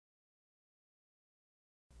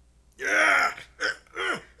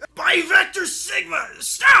Mr. Sigma,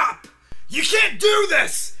 stop! You can't do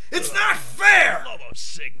this! It's not fair! Lobo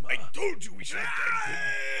Sigma. I told you we should have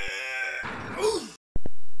tagged him.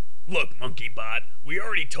 Look, MonkeyBot, we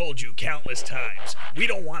already told you countless times. We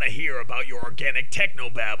don't want to hear about your organic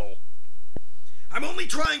technobabble. I'm only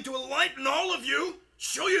trying to enlighten all of you,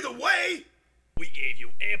 show you the way. We gave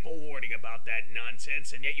you ample warning about that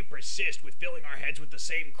nonsense, and yet you persist with filling our heads with the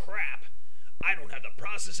same crap. I don't have the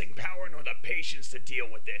processing power nor the patience to deal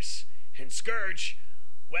with this. And Scourge,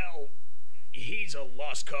 well, he's a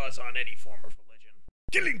lost cause on any form of religion.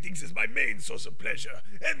 Killing things is my main source of pleasure.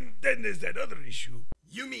 And then there's that other issue.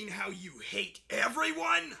 You mean how you hate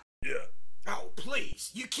everyone? Yeah. Oh,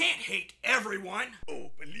 please, you can't hate everyone.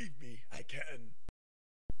 Oh, believe me, I can.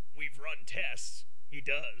 We've run tests. He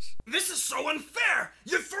does. This is so unfair!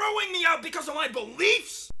 You're throwing me out because of my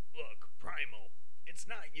beliefs! Look, Primal, it's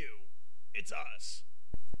not you. It's us.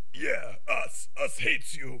 Yeah, us. Us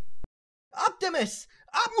hates you. Optimus!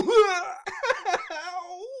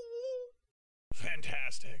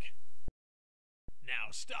 Fantastic.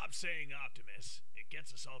 Now stop saying Optimus. It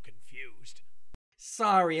gets us all confused.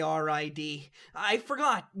 Sorry, RID. I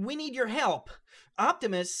forgot. We need your help.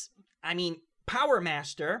 Power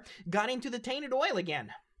Master, got into the tainted oil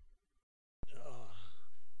again.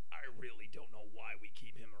 I really don't know why we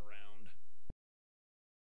keep him around.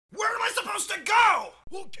 Where am I supposed to go?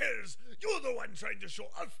 Who cares? You're the one trying to show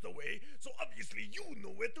us the way, so obviously you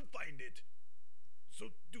know where to find it. So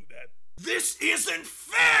do that. This isn't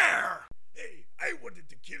fair! Hey, I wanted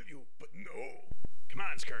to kill you, but no. Come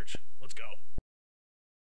on, Scourge. Let's go.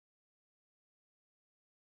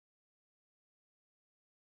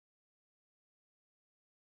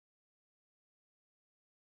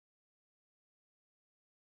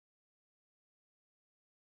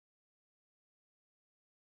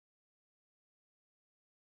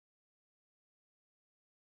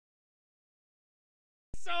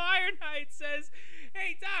 So Ironhide says,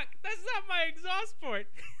 "Hey Doc, that's not my exhaust port."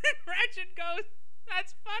 And Ratchet goes,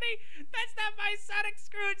 "That's funny. That's not my sonic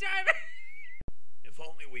screwdriver." If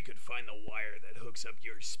only we could find the wire that hooks up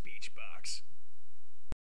your speech box.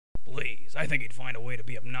 Please, I think he'd find a way to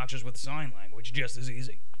be obnoxious with sign language just as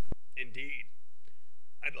easy. Indeed.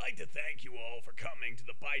 I'd like to thank you all for coming to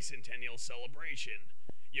the bicentennial celebration.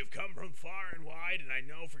 You've come from far and wide, and I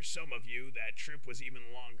know for some of you that trip was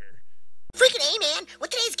even longer. Freaking A, man! What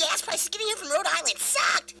today's gas price is giving you from Rhode Island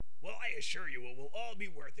sucked! Well, I assure you it will all be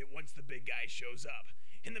worth it once the big guy shows up.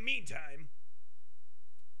 In the meantime...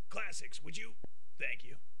 Classics, would you? Thank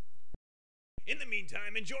you. In the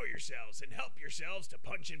meantime, enjoy yourselves and help yourselves to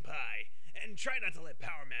punch and pie. And try not to let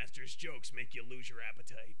Power Master's jokes make you lose your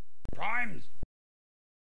appetite. Primes,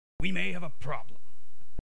 we may have a problem.